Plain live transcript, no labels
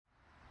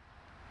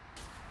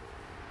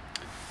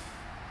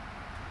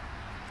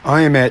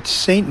I am at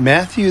St.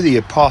 Matthew the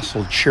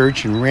Apostle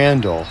Church in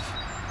Randolph.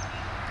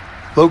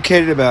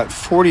 Located about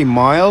 40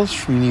 miles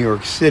from New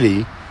York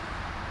City,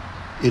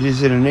 it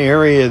is in an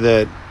area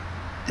that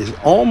is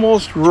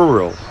almost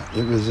rural.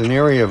 It was an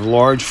area of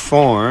large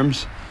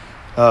farms,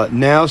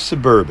 now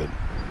suburban.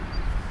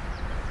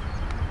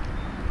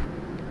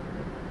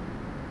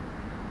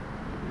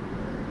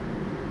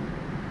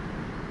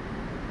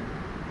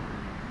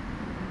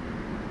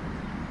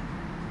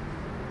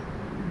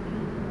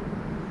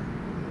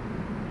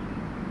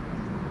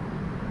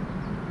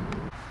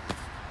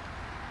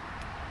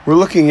 We're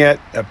looking at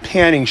a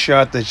panning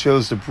shot that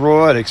shows the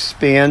broad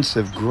expanse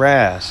of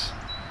grass.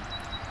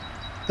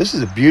 This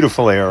is a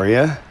beautiful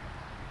area.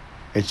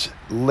 It's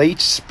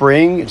late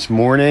spring, it's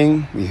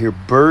morning. You hear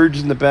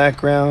birds in the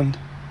background.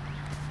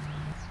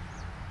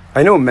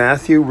 I know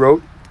Matthew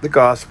wrote the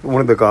gospel,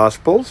 one of the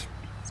Gospels,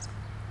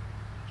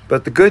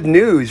 but the good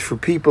news for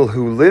people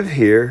who live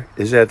here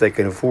is that they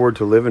can afford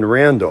to live in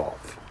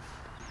Randolph.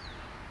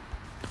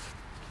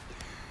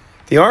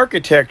 The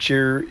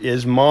architecture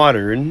is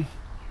modern.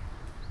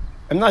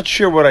 I'm not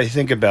sure what I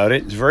think about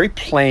it. It's very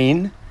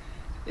plain.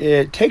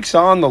 It takes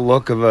on the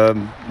look of a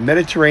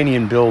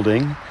Mediterranean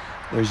building.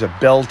 There's a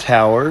bell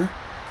tower,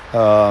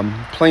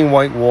 plain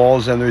white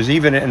walls, and there's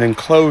even an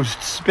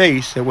enclosed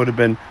space that would have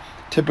been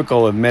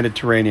typical of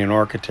Mediterranean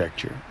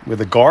architecture,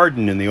 with a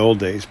garden in the old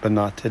days, but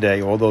not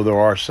today, although there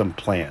are some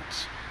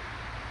plants.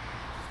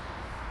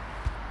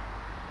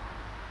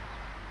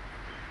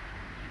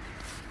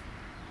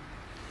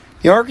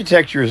 The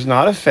architecture is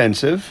not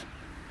offensive,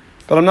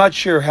 but I'm not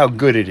sure how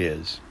good it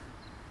is.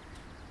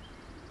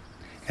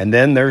 And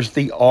then there's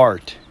the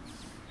art.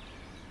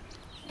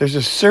 There's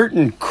a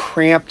certain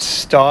cramped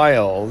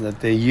style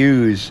that they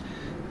use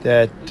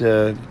that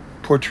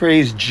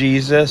portrays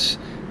Jesus.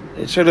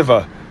 It's sort of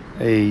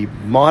a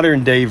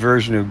modern day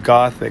version of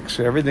Gothic.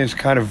 So everything's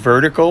kind of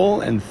vertical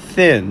and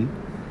thin,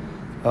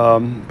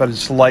 but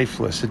it's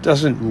lifeless. It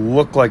doesn't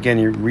look like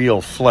any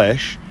real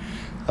flesh.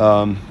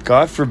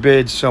 God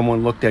forbid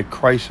someone looked at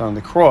Christ on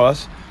the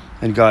cross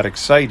and got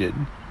excited.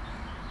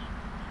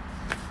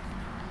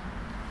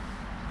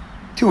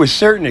 To a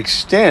certain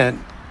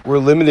extent, we're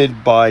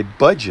limited by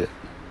budget.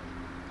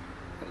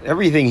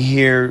 Everything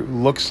here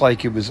looks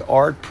like it was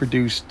art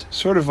produced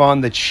sort of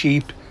on the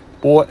cheap,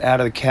 bought out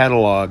of the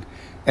catalog.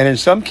 And in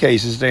some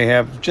cases, they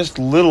have just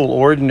little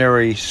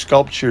ordinary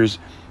sculptures,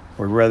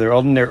 or rather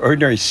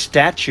ordinary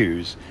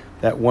statues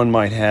that one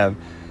might have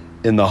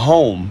in the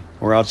home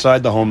or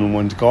outside the home in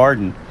one's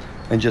garden,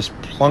 and just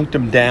plunked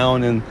them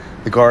down in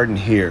the garden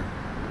here.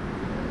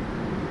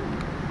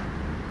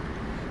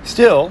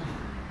 Still,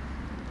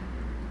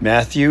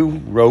 Matthew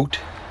wrote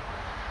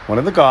one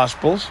of the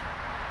Gospels.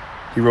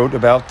 He wrote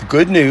about the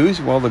good news.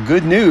 Well, the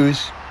good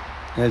news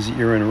is that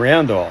you're in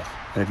Randolph.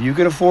 And if you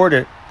can afford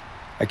it,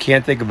 I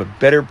can't think of a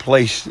better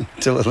place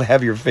to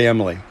have your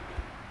family.